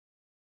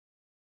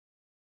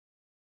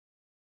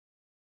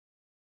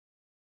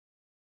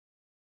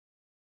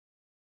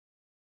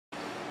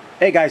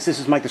Hey guys, this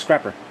is Mike the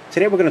Scrapper.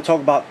 Today we're going to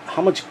talk about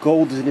how much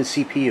gold is in the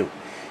CPU.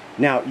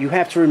 Now, you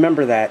have to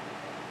remember that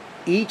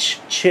each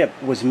chip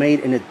was made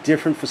in a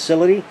different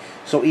facility,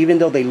 so even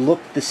though they look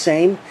the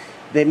same,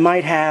 they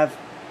might have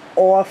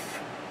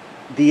off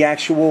the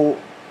actual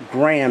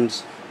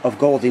grams of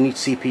gold in each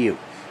CPU.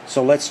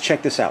 So let's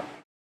check this out.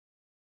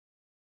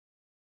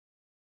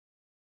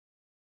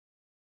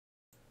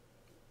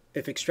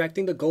 If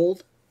extracting the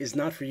gold is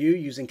not for you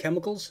using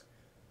chemicals,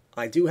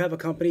 I do have a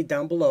company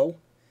down below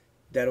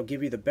that'll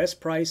give you the best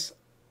price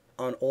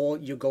on all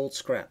your gold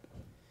scrap.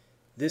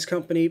 This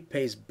company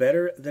pays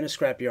better than a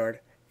scrapyard,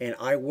 and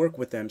I work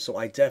with them, so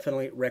I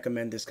definitely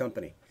recommend this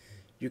company.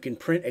 You can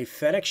print a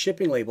FedEx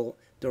shipping label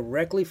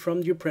directly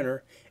from your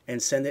printer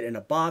and send it in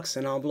a box,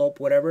 an envelope,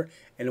 whatever,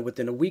 and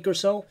within a week or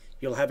so,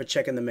 you'll have a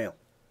check in the mail.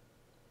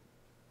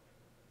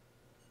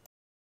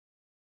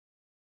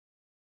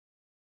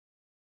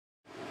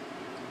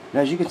 Now,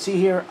 as you can see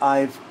here,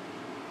 I've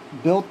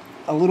built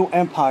a little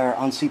empire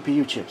on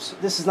CPU chips.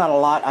 This is not a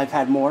lot, I've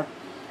had more,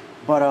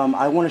 but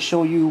I want to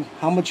show you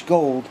how much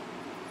gold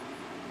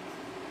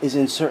is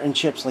in certain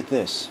chips like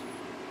this.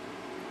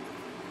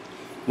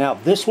 Now,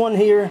 this one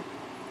here,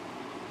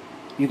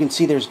 you can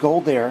see there's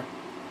gold there.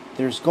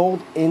 There's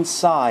gold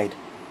inside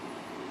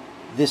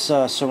this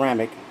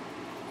ceramic.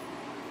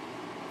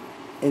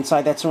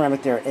 Inside that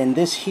ceramic there. And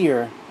this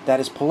here,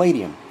 that is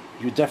palladium.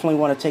 You definitely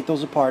want to take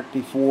those apart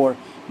before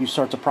you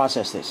start to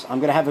process this. I'm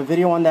going to have a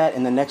video on that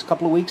in the next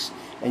couple of weeks,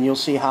 and you'll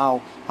see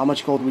how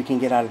much gold we can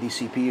get out of these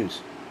CPUs.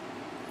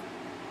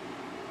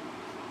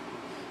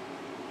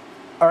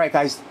 Alright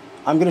guys,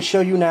 I'm going to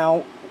show you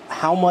now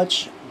how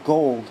much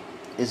gold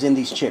is in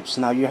these chips.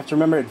 Now you have to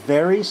remember it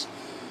varies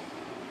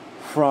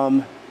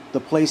from the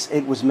place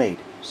it was made.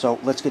 So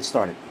let's get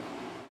started.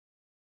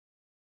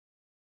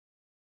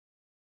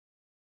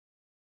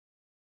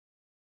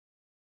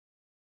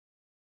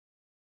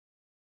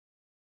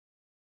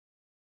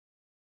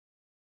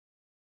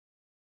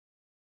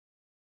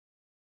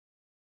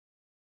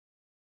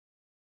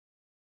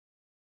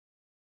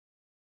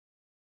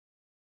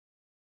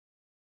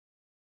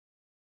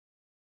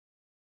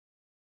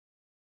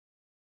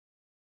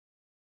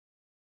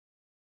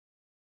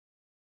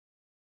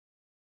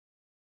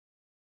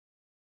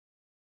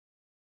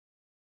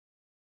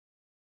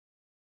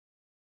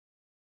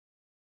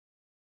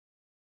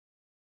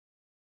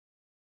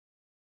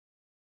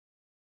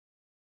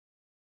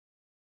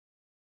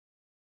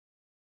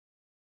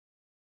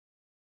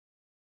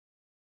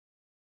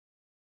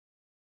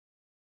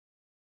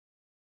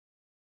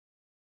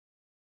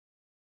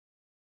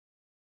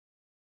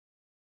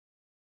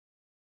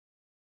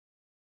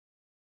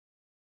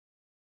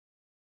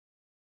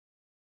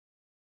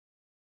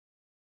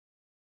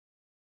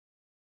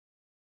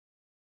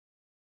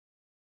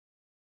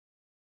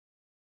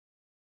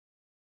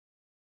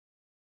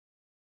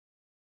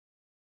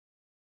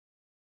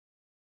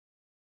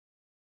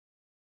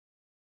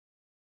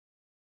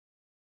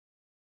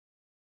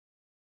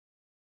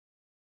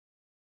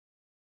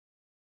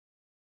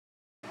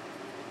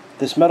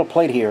 This metal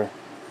plate here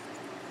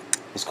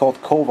is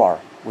called Kovar,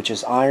 which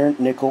is iron,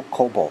 nickel,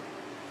 cobalt.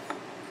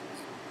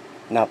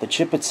 Now the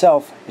chip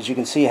itself, as you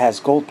can see, has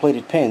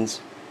gold-plated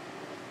pins.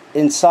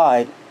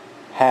 Inside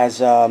has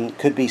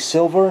could be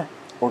silver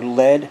or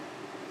lead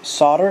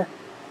solder,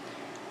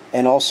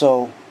 and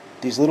also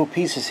these little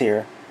pieces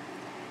here,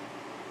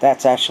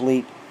 that's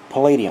actually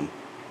palladium.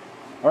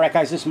 Alright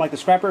guys, this is Mike the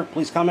Scrapper.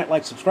 Please comment,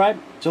 like, subscribe.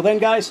 Till then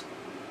guys,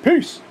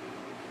 peace!